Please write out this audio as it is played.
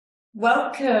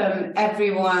Welcome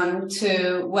everyone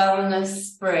to Wellness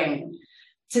Spring.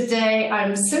 Today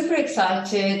I'm super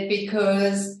excited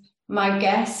because my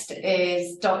guest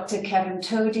is Dr. Kevin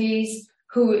Todies,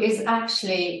 who is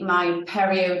actually my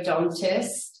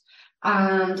periodontist,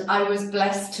 and I was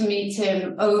blessed to meet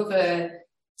him over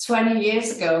 20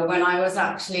 years ago when I was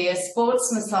actually a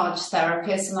sports massage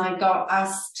therapist, and I got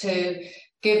asked to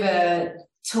give a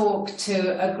talk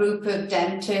to a group of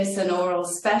dentists and oral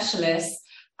specialists,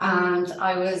 and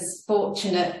I was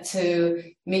fortunate to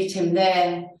meet him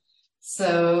there.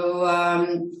 So,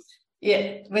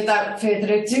 without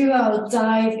further ado, I'll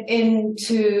dive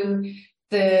into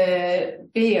the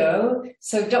bio.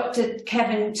 So Dr.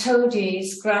 Kevin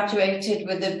Todies graduated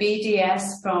with a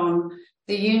BDS from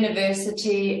the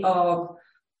University of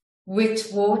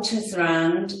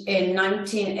Witwatersrand in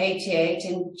 1988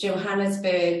 in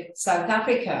Johannesburg, South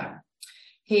Africa.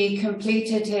 He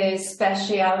completed his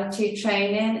specialty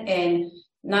training in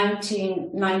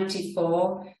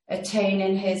 1994,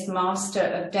 attaining his Master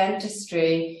of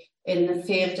Dentistry in the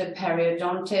field of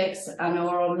periodontics and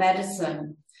oral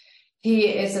medicine. He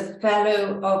is a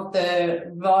fellow of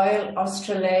the Royal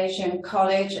Australasian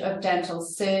College of Dental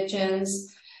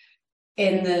Surgeons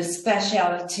in the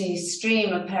specialty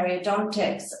stream of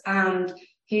periodontics, and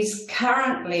he's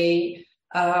currently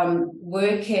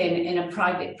working in a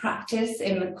private practice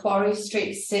in Macquarie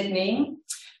Street, Sydney.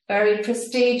 Very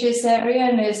prestigious area,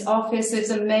 and his office is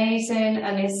amazing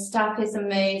and his staff is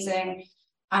amazing,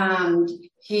 and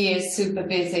he is super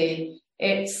busy.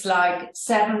 It's like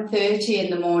 7:30 in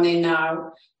the morning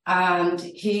now, and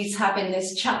he's having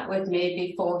this chat with me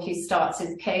before he starts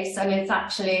his case, and it's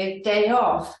actually a day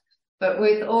off. But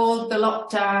with all the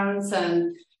lockdowns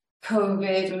and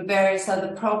COVID and various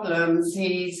other problems,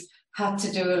 he's had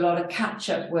to do a lot of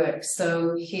catch-up work.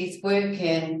 So he's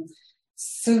working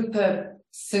super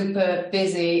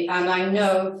busy. And I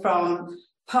know from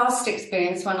past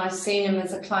experience, when I seen him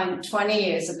as a client 20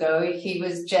 years ago, he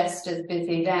was just as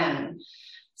busy then.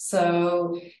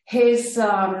 So his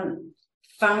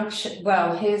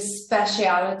his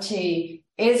speciality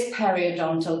is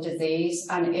periodontal disease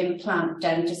and implant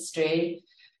dentistry,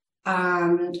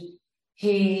 and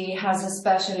he has a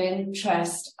special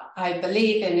interest, I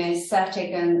believe, in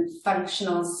aesthetic and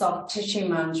functional soft tissue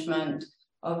management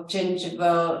of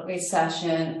gingival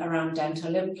recession around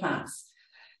dental implants.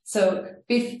 So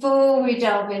before we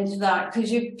delve into that, could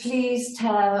you please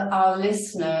tell our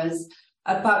listeners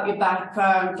about your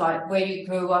background, like where you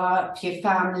grew up, your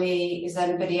family, is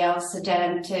anybody else a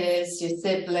dentist, your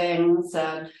siblings,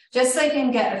 just so they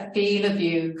can get a feel of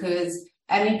you, because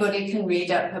anybody can read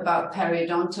up about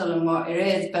periodontal and what it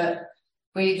is, but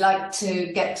we'd like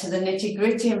to get to the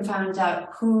nitty-gritty and find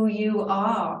out who you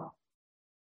are.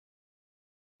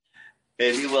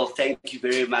 Very well, thank you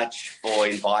very much for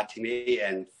inviting me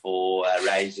and for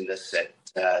arranging this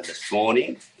this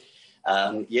morning.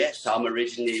 Yes, I'm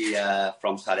originally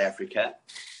from South Africa,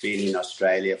 been in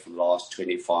Australia for the last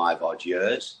 25 odd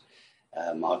years.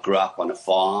 I grew up on a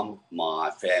farm.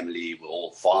 My family were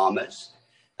all farmers.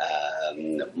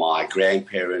 My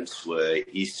grandparents were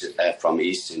from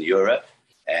Eastern Europe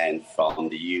and from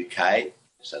the UK,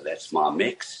 so that's my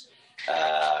mix.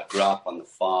 Grew up on the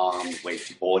farm, went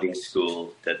to boarding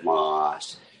school, did my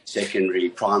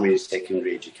primary and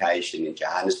secondary education in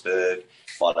Johannesburg,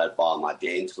 followed by my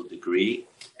dental degree.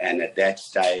 And at that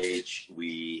stage,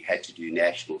 we had to do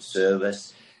national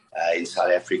service in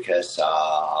South Africa, so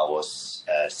I was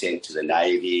sent to the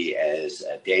Navy as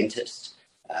a dentist.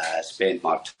 Spent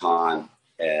my time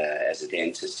as a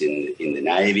dentist in the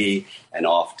Navy, and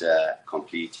after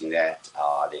completing that,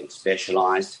 I then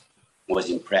specialised, was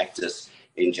in practice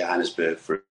in Johannesburg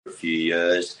for a few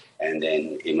years, and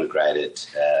then immigrated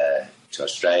to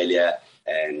Australia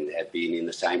and have been in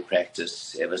the same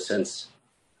practice ever since.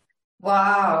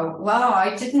 Wow,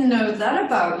 I didn't know that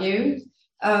about you.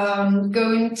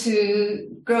 Growing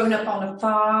up on a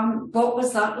farm, what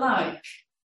was that like?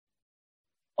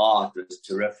 Oh, it was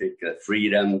terrific.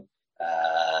 Freedom.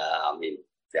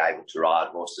 Be able to ride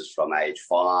horses from age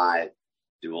 5,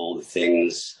 do all the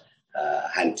things,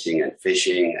 hunting and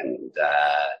fishing and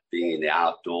being in the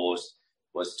outdoors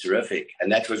was terrific. And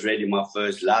that was really my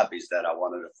first love, is that I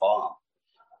wanted a farm.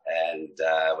 And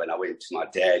when I went to my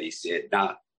dad, he said,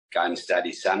 no, go and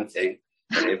study something,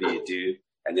 whatever you do,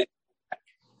 and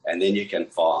then you can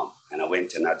farm. And I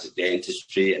went another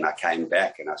dentistry, and I came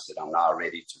back and I said, I'm now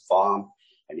ready to farm.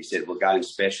 And he said, well, go and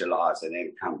specialise and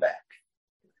then come back.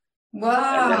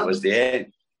 Wow. And that was the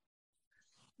end.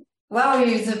 Wow,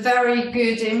 he was a very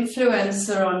good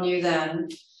influencer on you then.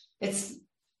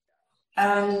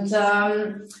 And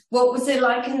what was it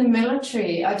like in the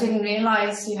military? I didn't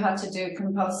realize you had to do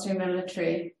compulsory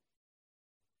military.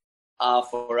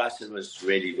 For us, it was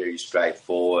really very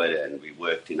straightforward, and we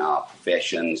worked in our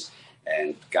professions,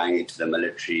 and going into the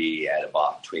military at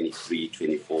about 23,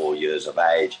 24 years of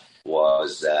age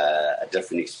was a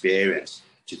different experience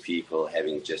to people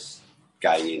having just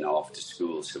going in after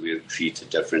school. So we were treated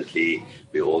differently.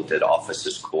 We all did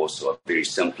officers' course, so a very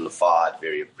simplified,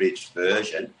 very abridged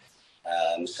version.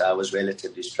 So it was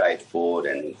relatively straightforward,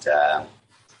 and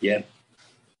yeah,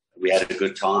 we had a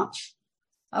good time.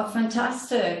 Oh,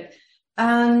 fantastic.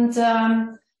 And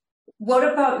what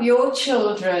about your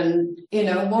children? You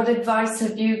know, what advice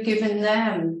have you given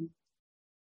them?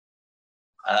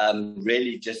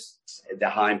 Really just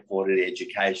how important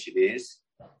education is.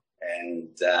 And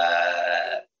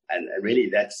really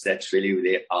that's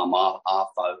really our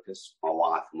focus, my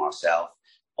wife and myself.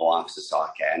 My wife's a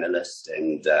psychoanalyst,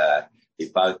 and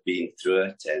we've both been through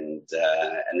it, and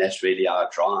that's really our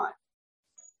drive.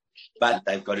 But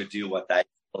they've got to do what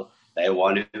they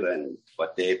want to and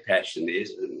what their passion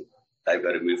is, and they've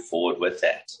got to move forward with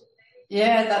that.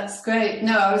 Yeah, that's great.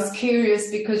 No, I was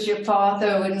curious because your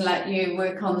father wouldn't let you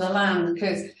work on the land,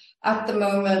 because at the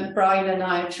moment, Brian and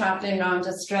I are travelling around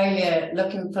Australia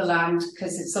looking for land,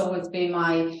 because it's always been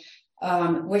my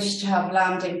wish to have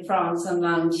land in France and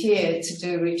land here to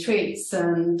do retreats.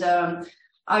 And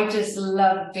I just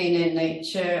love being in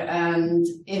nature and,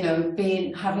 you know,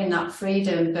 having that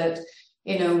freedom. But,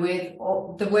 you know, with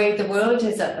the way the world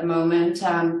is at the moment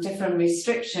and different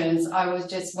restrictions, I was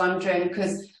just wondering,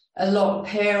 because a lot of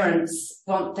parents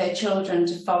want their children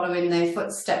to follow in their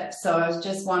footsteps. So I was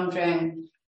just wondering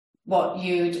what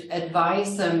you'd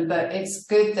advise them. But it's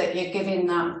good that you're giving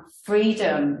that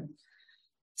freedom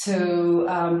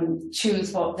to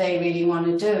choose what they really want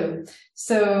to do.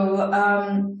 So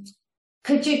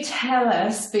could you tell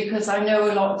us, because I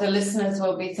know a lot of the listeners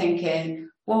will be thinking,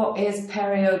 what is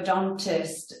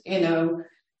periodontist? You know,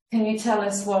 can you tell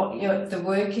us what the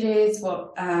work it is,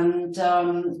 and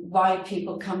why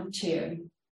people come to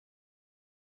you?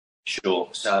 Sure.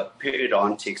 So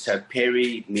periodontics, so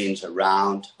peri means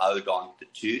around, odont, the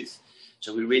tooth.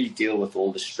 So we really deal with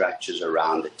all the structures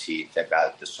around the teeth,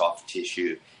 about the soft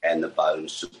tissue and the bone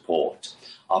support.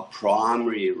 Our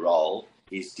primary role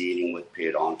is dealing with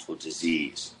periodontal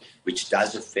disease, which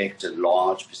does affect a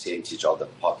large percentage of the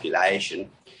population.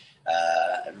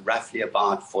 Roughly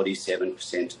about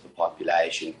 47% of the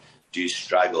population do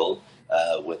struggle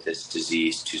with this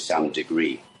disease to some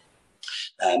degree.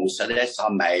 So that's our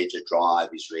major drive,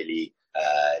 is really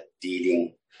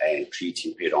dealing and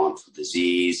treating periodontal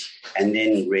disease, and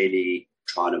then really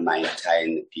trying to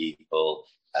maintain the people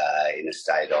in a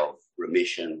state of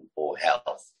remission or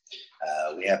health.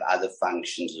 We have other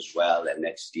functions as well, and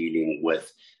that's dealing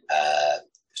with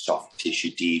soft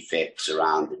tissue defects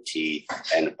around the teeth,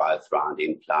 and both around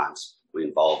implants. We're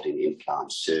involved in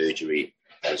implant surgery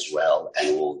as well,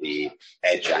 and all the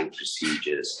adjunct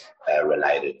procedures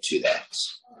related to that.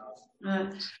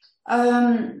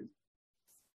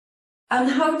 And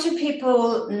how do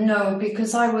people know?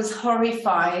 Because I was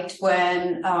horrified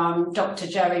when Dr.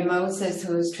 Jerry Moses,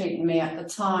 who was treating me at the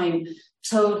time,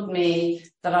 told me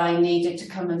that I needed to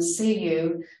come and see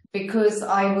you, because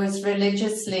I was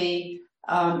religiously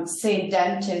seeing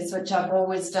dentists, which I've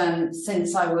always done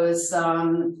since I was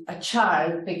a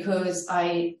child, because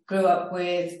I grew up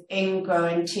with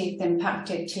ingrowing teeth,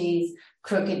 impacted teeth,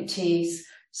 crooked teeth.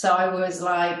 So I was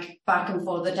like back and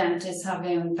forth the dentist,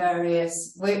 having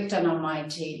various work done on my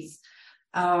teeth.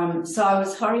 So I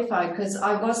was horrified because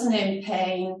I wasn't in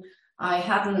pain. I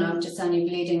hadn't noticed any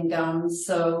bleeding gums.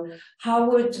 So how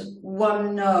would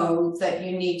one know that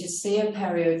you need to see a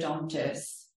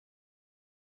periodontist?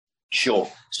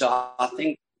 Sure. So I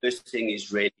think the first thing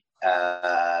is really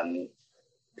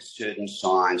certain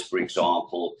signs, for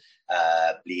example,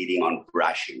 bleeding on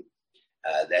brushing.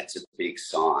 That's a big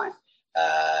sign.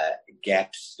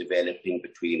 Gaps developing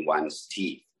between one's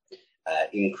teeth,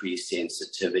 increased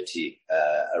sensitivity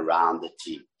around the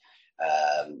teeth,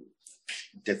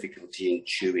 difficulty in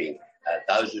chewing.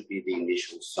 Those would be the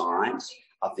initial signs.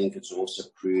 I think it's also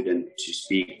prudent to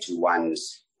speak to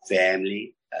one's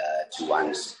family, to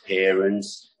one's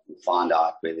parents, and find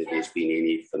out whether there's been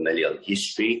any familial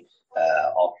history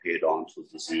of periodontal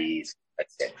disease,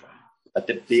 etc. But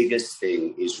the biggest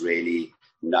thing is really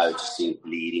noticing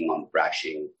bleeding on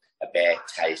brushing, a bad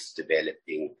taste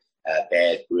developing,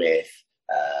 bad breath,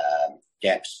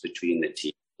 gaps between the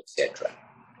teeth, etc.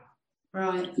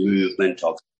 Right. Movement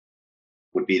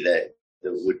would be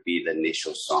the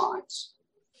initial signs.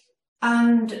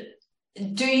 And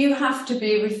do you have to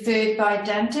be referred by a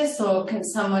dentist, or can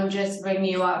someone just ring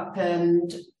you up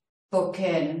and book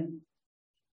in?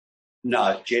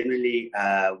 No, generally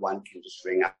one can just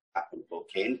ring up and book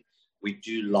in. We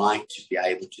do like to be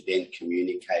able to then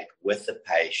communicate with the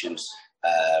patient's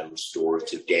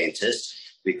restorative dentist,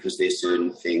 because there's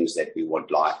certain things that we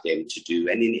would like them to do.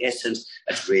 And in essence,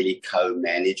 it's really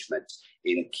co-management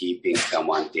in keeping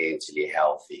someone dentally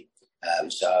healthy.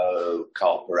 So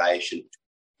cooperation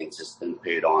dentist and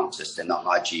periodontist and the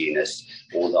hygienist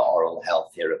or the oral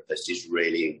health therapist is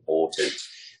really important,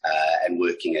 and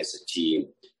working as a team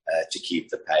to keep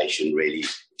the patient really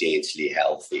dentally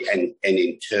healthy and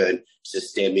in turn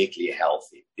systemically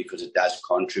healthy, because it does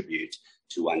contribute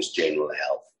to one's general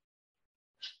health.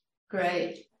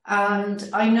 Great. And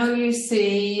I know you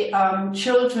see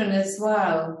children as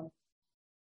well.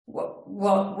 What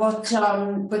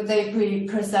would they be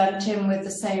presenting with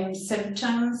the same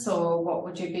symptoms, or what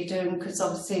would you be doing? Because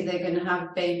obviously they're going to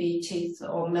have baby teeth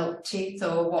or milk teeth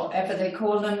or whatever they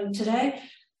call them today.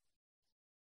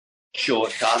 Sure.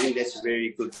 So I think that's a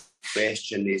very good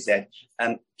question, is that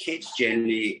kids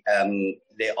generally,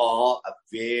 there are a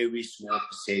very small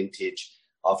percentage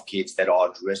of kids that are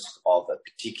at risk of a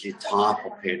particular type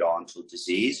of periodontal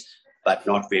disease, but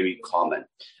not very common.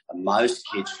 Most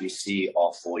kids we see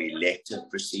are for elective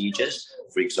procedures.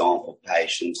 For example,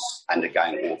 patients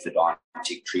undergoing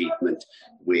orthodontic treatment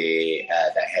where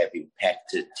they have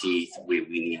impacted teeth, where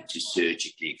we need to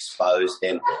surgically expose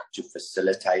them to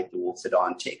facilitate the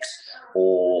orthodontics,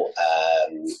 or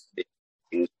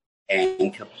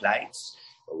anchor plates,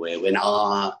 where when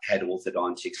I had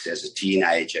orthodontics as a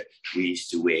teenager, we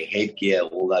used to wear headgear,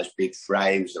 all those big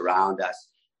frames around us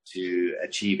to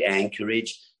achieve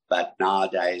anchorage. But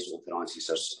nowadays, orthodontics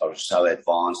are so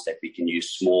advanced that we can use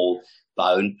small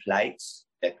bone plates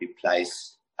that we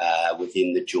place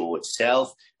within the jaw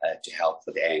itself to help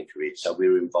with anchorage. So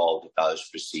we're involved with those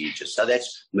procedures. So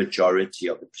that's majority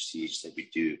of the procedures that we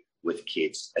do with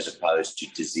kids, as opposed to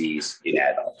disease in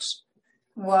adults.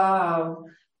 Wow.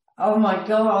 Oh my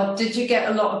God. Did you get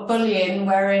a lot of bullying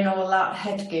wearing all that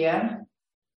headgear?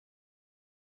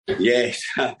 Yes.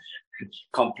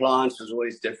 Compliance was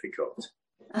always difficult.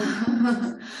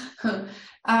 And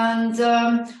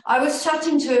I was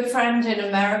chatting to a friend in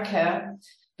America,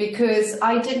 because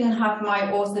I didn't have my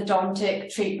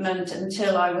orthodontic treatment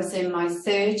until I was in my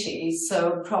 30s,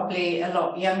 so probably a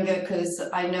lot younger, because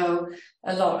I know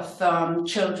a lot of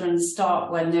children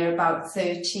start when they're about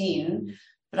 13.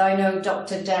 But I know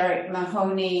Dr. Derek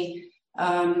Mahoney,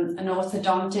 an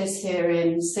orthodontist here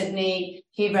in Sydney,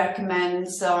 he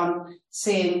recommends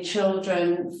seeing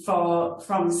children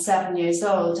from 7 years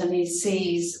old, and he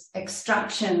sees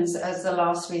extractions as the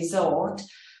last resort.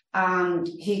 And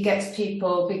he gets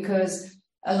people, because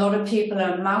a lot of people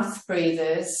are mouth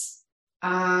breathers,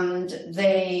 and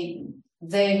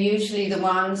they're usually the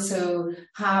ones who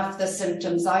have the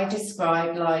symptoms I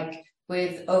described, like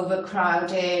with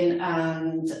overcrowding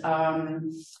and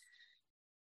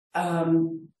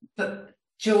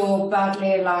jaw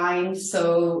badly aligned,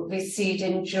 so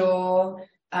receding jaw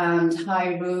and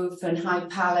high roof and high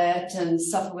palate, and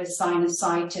suffer with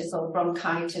sinusitis or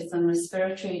bronchitis and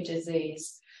respiratory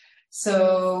disease.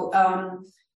 So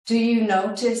do you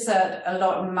notice that a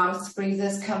lot of mouth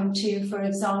breathers come to you, for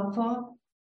example?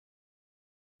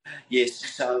 Yes,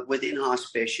 so within our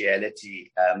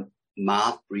speciality,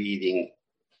 mouth breathing,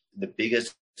 the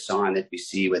biggest sign that we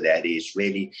see with that is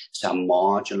really some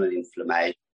marginal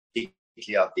inflammation,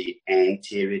 particularly of the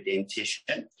anterior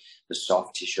dentition, the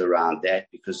soft tissue around that,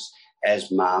 because as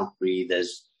mouth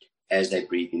breathers, as they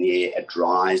breathe in air, it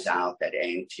dries out that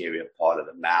anterior part of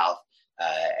the mouth,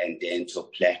 and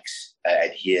dental plaques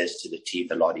adheres to the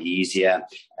teeth a lot easier,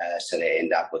 so they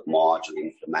end up with marginal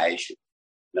inflammation.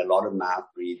 In a lot of mouth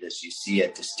breathers, you see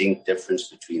a distinct difference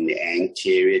between the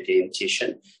anterior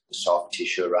dentition, the soft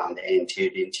tissue around the anterior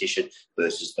dentition,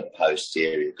 versus the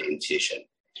posterior dentition.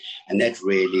 And that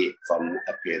really, from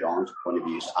a periodontal point of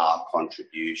view, is our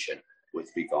contribution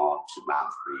with regard to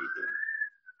mouth breathing.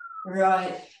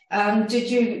 Right. Do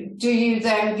you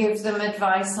then give them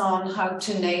advice on how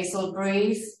to nasal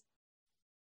breathe?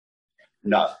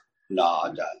 No,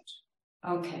 I don't.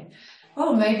 Okay.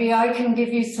 Well, maybe I can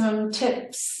give you some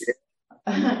tips.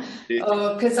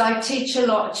 Because I teach a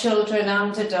lot of children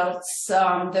and adults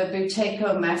the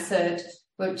Buteyko method,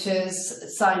 which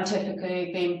is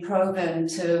scientifically been proven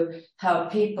to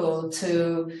help people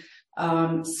to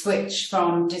switch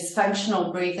from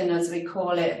dysfunctional breathing, as we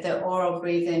call it, the oral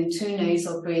breathing, to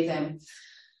nasal breathing.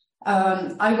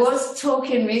 I was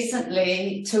talking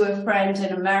recently to a friend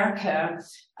in America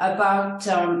about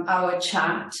our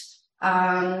chat,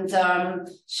 And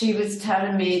she was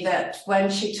telling me that when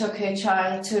she took her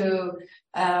child to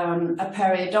a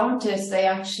periodontist, they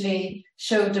actually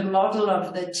showed a model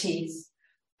of the teeth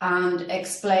and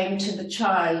explained to the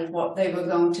child what they were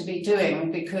going to be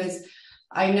doing. Because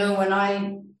I know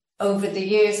over the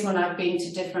years when I've been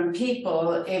to different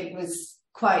people, it was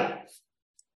quite,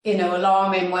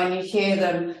 alarming when you hear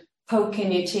them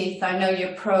poking your teeth. I know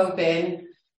you're probing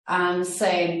and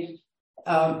saying,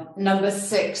 number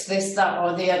 6, this, that,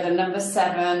 or the other, number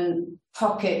 7,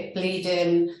 pocket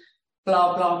bleeding,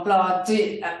 blah, blah, blah.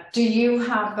 Do you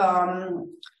have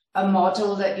a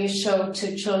model that you show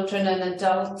to children and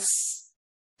adults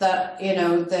that,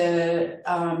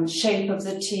 the shape of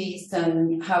the teeth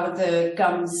and how the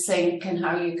gums sink and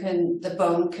how the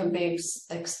bone can be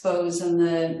exposed and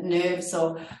the nerves?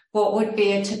 Or what would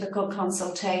be a typical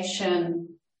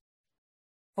consultation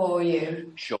for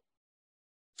you? Sure.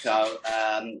 So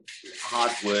how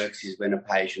it works is when a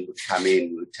patient would come in,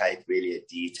 we would take really a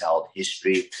detailed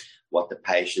history, what the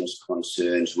patient's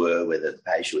concerns were, whether the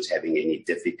patient was having any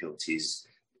difficulties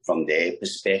from their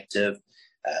perspective.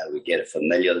 We get a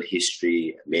familial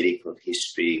history, a medical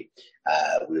history.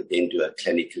 We would then do a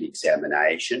clinical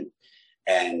examination.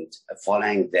 And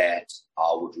following that,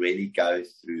 I would really go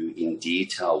through in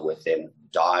detail with them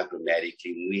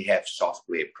diagrammatically. We have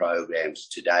software programs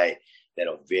today that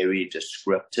are very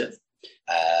descriptive,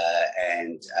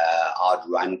 and I'd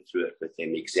run through it with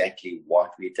them exactly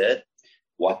what we did,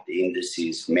 what the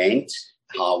indices meant,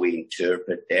 how we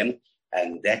interpret them,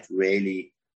 and that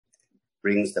really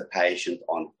brings the patient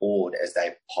on board as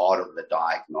they're part of the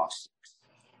diagnostics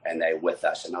and they're with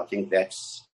us. And I think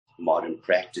that's modern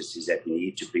practice, is that we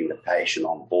need to bring the patient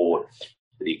on board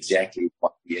with exactly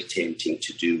what we're attempting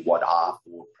to do, what our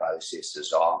thought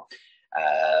processes are,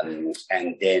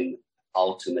 and then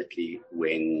ultimately,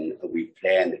 when we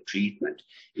plan the treatment,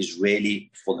 is really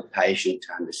for the patient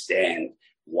to understand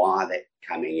why they're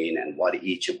coming in and what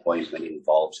each appointment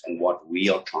involves and what we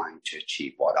are trying to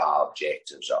achieve, what our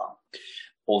objectives are.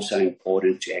 Also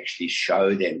important to actually show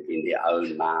them in their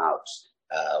own mouths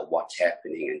what's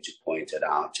happening and to point it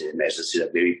out to them. As I said,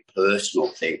 a very personal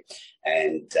thing,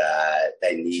 and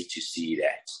they need to see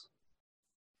that.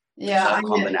 Yeah, so a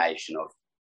combination of.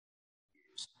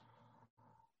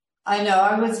 I know,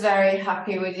 I was very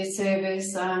happy with your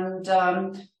service, and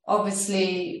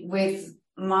obviously with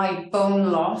my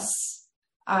bone loss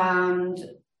and,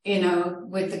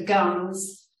 with the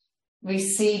gums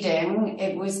receding,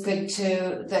 it was good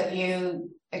that you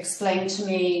explained to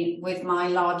me with my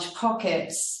large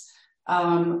pockets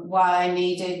why I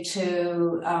needed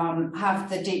to have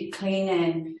the deep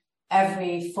cleaning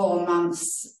every 4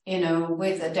 months,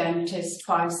 with a dentist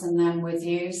twice and then with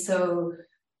you. So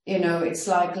it's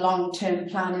like long-term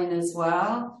planning as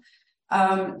well.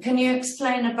 Can you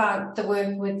explain about the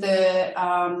work with the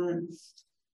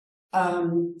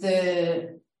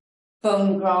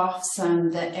bone grafts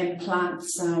and the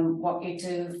implants and what you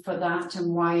do for that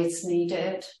and why it's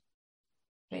needed,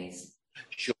 please?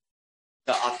 Sure.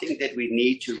 So I think that we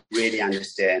need to really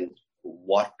understand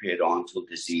what periodontal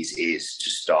disease is to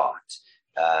start,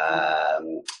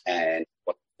 and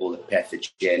what we call the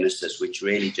pathogenesis, which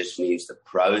really just means the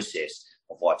process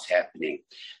of what's happening.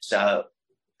 So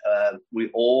we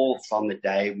all, from the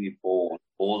day we're born,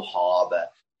 all harbor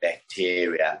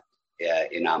bacteria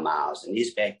in our mouths. And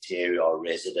these bacteria are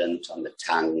resident on the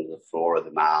tongue, the floor of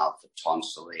the mouth, the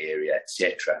tonsil area,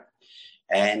 etc.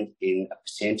 And in a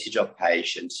percentage of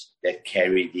patients that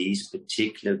carry these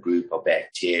particular group of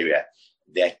bacteria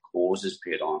that causes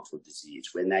periodontal disease,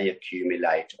 when they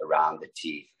accumulate around the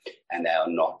teeth and they are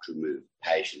not removed,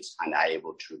 patients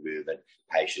unable to remove it,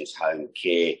 patients' home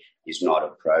care is not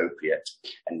appropriate.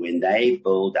 And when they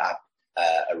build up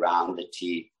around the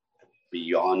teeth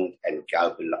beyond and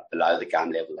go below the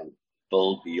gum level and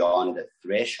build beyond the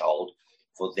threshold,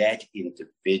 for that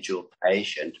individual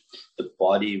patient, the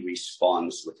body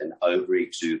responds with an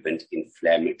overexuberant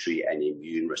inflammatory and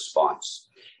immune response.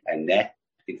 And that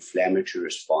inflammatory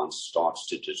response starts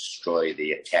to destroy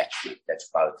the attachment. That's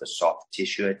both the soft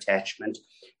tissue attachment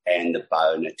and the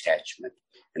bone attachment.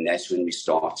 And that's when we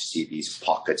start to see these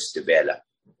pockets develop.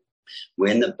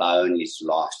 When the bone is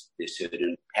lost, there's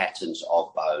certain patterns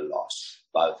of bone loss,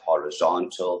 both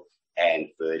horizontal and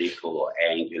vertical or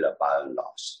angular bone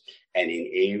loss. And in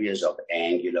areas of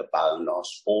angular bone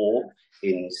loss, or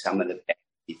in some of the back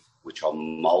teeth which are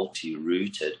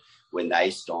multi-rooted, when they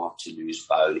start to lose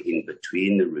bone in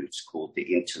between the roots, called the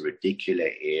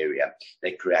interradicular area,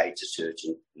 they create a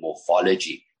certain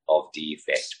morphology of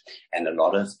defect. And a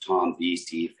lot of the time, these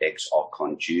defects are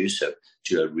conducive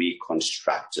to a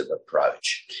reconstructive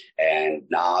approach. And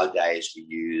nowadays, we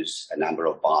use a number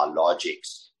of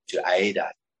biologics to aid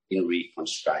us in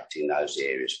reconstructing those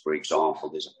areas. For example,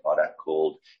 there's a product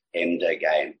called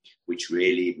Emdogain, which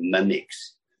really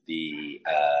mimics the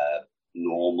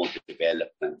normal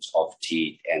development of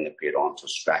teeth and the periodontal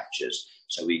structures.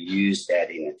 So we use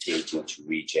that in attempting to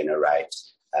regenerate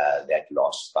that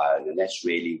lost bone. And that's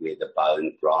really where the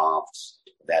bone grafts,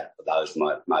 those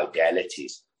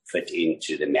modalities fit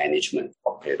into the management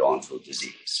of periodontal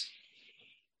disease.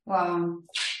 Wow.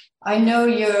 I know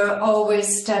you're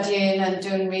always studying and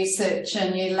doing research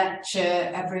and you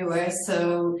lecture everywhere,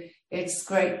 so it's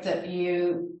great that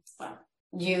you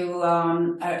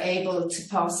are able to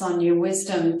pass on your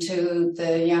wisdom to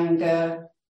the younger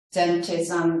dentists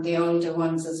and the older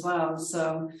ones as well.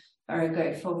 So very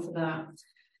grateful for that.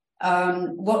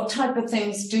 What type of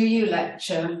things do you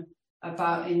lecture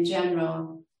about in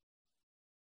general?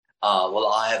 Well,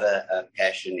 I have a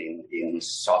passion in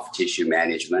soft tissue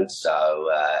management, so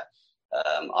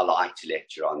I like to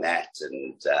lecture on that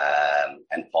and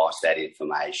pass that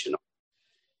information on.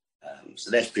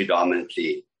 So that's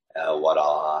predominantly what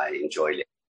I enjoy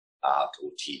about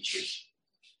or teaching.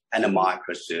 And a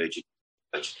microsurgery,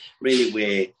 which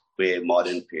really where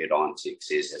modern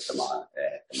periodontics is at the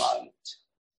moment.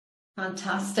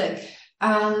 Fantastic.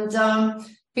 And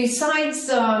besides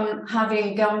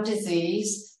having gum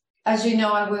disease, as you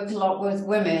know, I work a lot with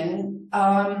women.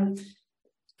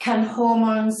 Can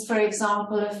hormones, for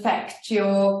example, affect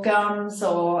your gums,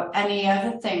 or any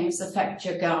other things affect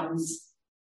your gums?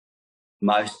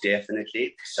 Most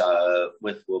definitely. So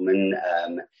with women,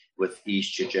 with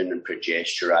estrogen and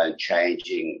progesterone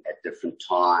changing at different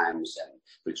times, and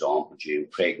for example, during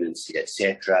pregnancy,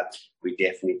 etc., we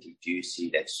definitely do see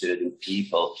that certain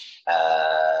people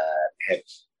have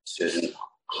certain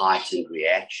heightened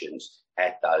reactions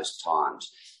at those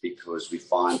times, because we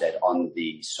find that on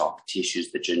the soft tissues,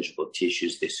 the gingival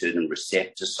tissues, there's certain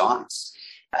receptor sites,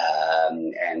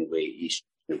 and where estrogen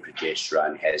and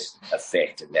progesterone has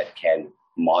effect, and that can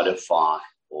modify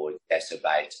or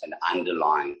exacerbate an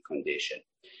underlying condition.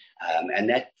 And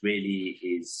that really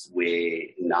is where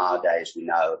nowadays we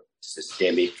know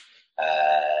systemic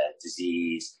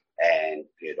disease and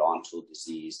periodontal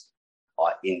disease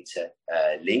are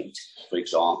interlinked. For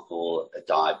example,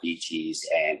 diabetes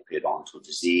and periodontal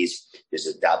disease is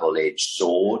a double-edged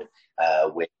sword,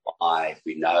 whereby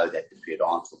we know that the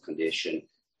periodontal condition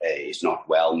is not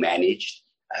well managed.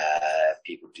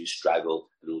 People do struggle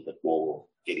a little bit more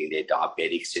getting their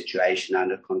diabetic situation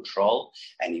under control.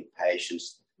 And in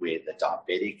patients where the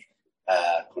diabetic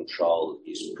control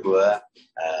is poor,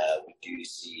 we do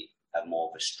see more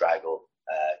of a struggle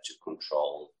to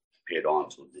control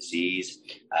periodontal disease.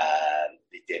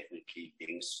 It definitely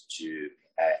links to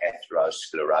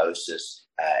atherosclerosis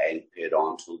and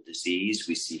periodontal disease.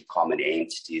 We see common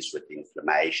entities with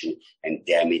inflammation and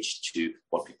damage to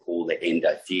what we call the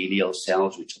endothelial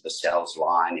cells, which are the cells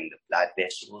lining the blood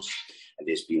vessels. And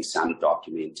there's been some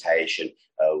documentation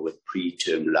with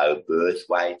preterm low birth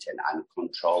weight and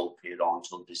uncontrolled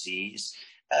periodontal disease,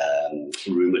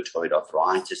 rheumatoid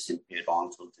arthritis and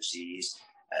periodontal disease,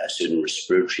 certain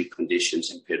respiratory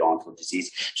conditions and periodontal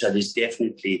disease. So there's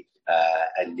definitely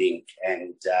a link.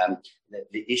 And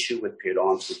the issue with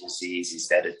periodontal disease is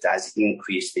that it does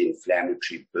increase the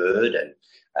inflammatory burden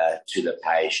to the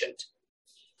patient.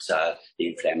 So the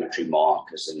inflammatory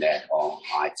markers and that are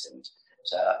heightened.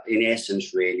 So in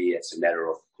essence, really, it's a matter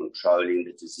of controlling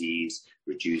the disease,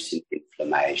 reducing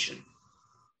inflammation.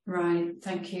 Right,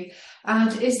 thank you.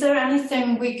 And is there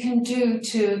anything we can do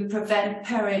to prevent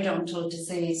periodontal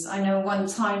disease? I know one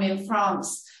time in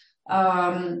France,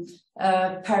 a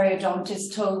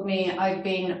periodontist told me I'd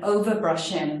been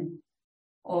overbrushing,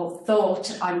 or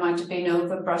thought I might have been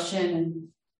overbrushing.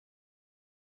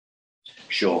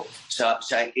 Sure. So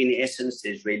in essence,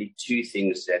 there's really two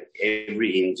things that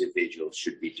every individual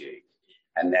should be doing,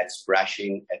 and that's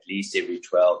brushing at least every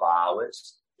 12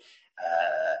 hours.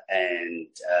 And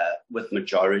with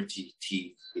majority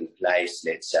teeth in place,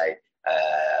 let's say,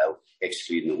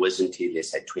 excluding the wisdom teeth,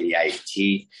 let's say 28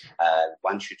 teeth,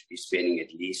 one should be spending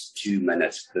at least 2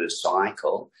 minutes per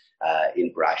cycle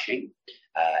in brushing,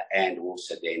 and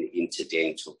also then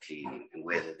interdental cleaning, and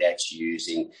whether that's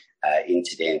using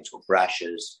interdental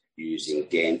brushes, using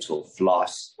dental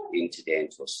floss,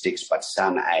 interdental sticks, but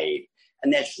some aid.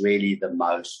 And that's really the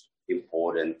most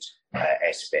important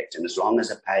aspect. And as long as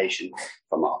a patient,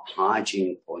 from a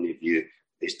hygiene point of view,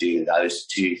 is doing those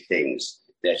two things,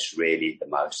 That's really the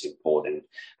most important.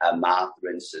 Mouth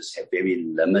rinses have very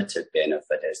limited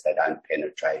benefit as they don't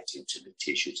penetrate into the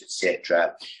tissues,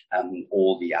 etc.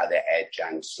 All the other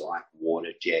adjuncts like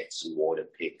water jets and water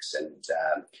picks and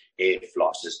air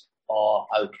flosses are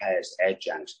okay as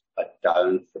adjuncts, but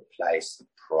don't replace the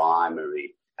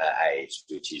primary aids,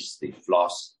 which is the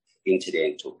floss,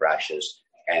 interdental brushes,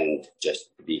 and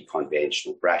just the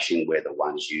conventional brushing, whether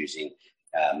one's using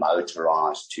a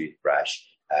motorized toothbrush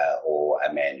or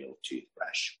a manual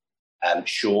toothbrush.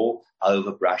 Sure,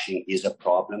 overbrushing is a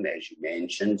problem, as you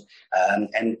mentioned,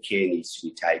 and care needs to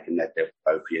be taken that the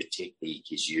appropriate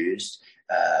technique is used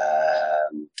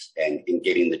and in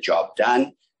getting the job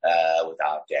done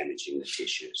without damaging the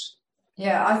tissues.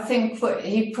 Yeah, I think what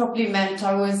he probably meant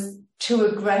I was too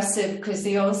aggressive, because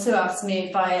he also asked me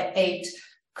if I ate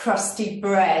crusty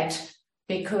bread,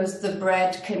 because the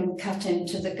bread can cut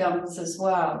into the gums as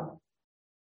well.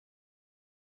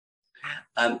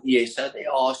 So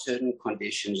there are certain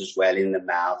conditions as well in the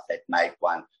mouth that make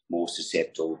one more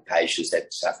susceptible. Patients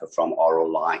that suffer from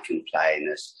oral lichen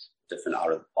planus, different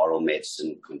oral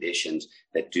medicine conditions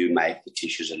that do make the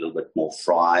tissues a little bit more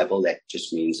friable. That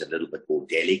just means a little bit more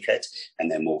delicate, and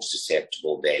they're more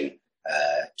susceptible then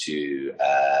to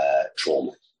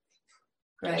trauma.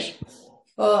 Great.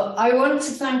 Well, I want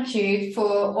to thank you for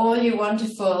all your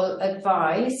wonderful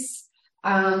advice.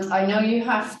 And I know you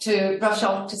have to rush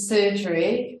off to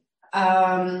surgery.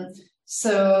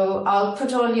 So I'll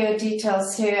put all your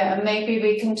details here, and maybe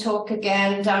we can talk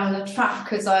again down the track,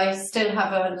 because I still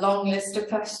have a long list of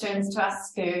questions to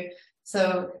ask you.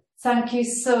 So thank you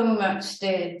so much,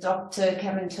 dear Dr.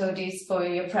 Kevin Todies, for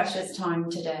your precious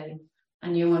time today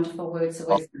and your wonderful words of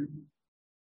wisdom.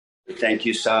 Thank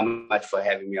you so much for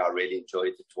having me. I really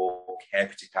enjoyed the talk.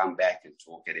 Happy to come back and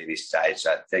talk at any stage.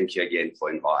 So thank you again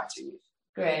for inviting me.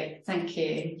 Great. Thank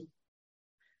you.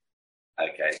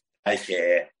 Okay. Take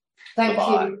care. Thank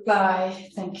Bye-bye. you. Bye.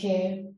 Thank you.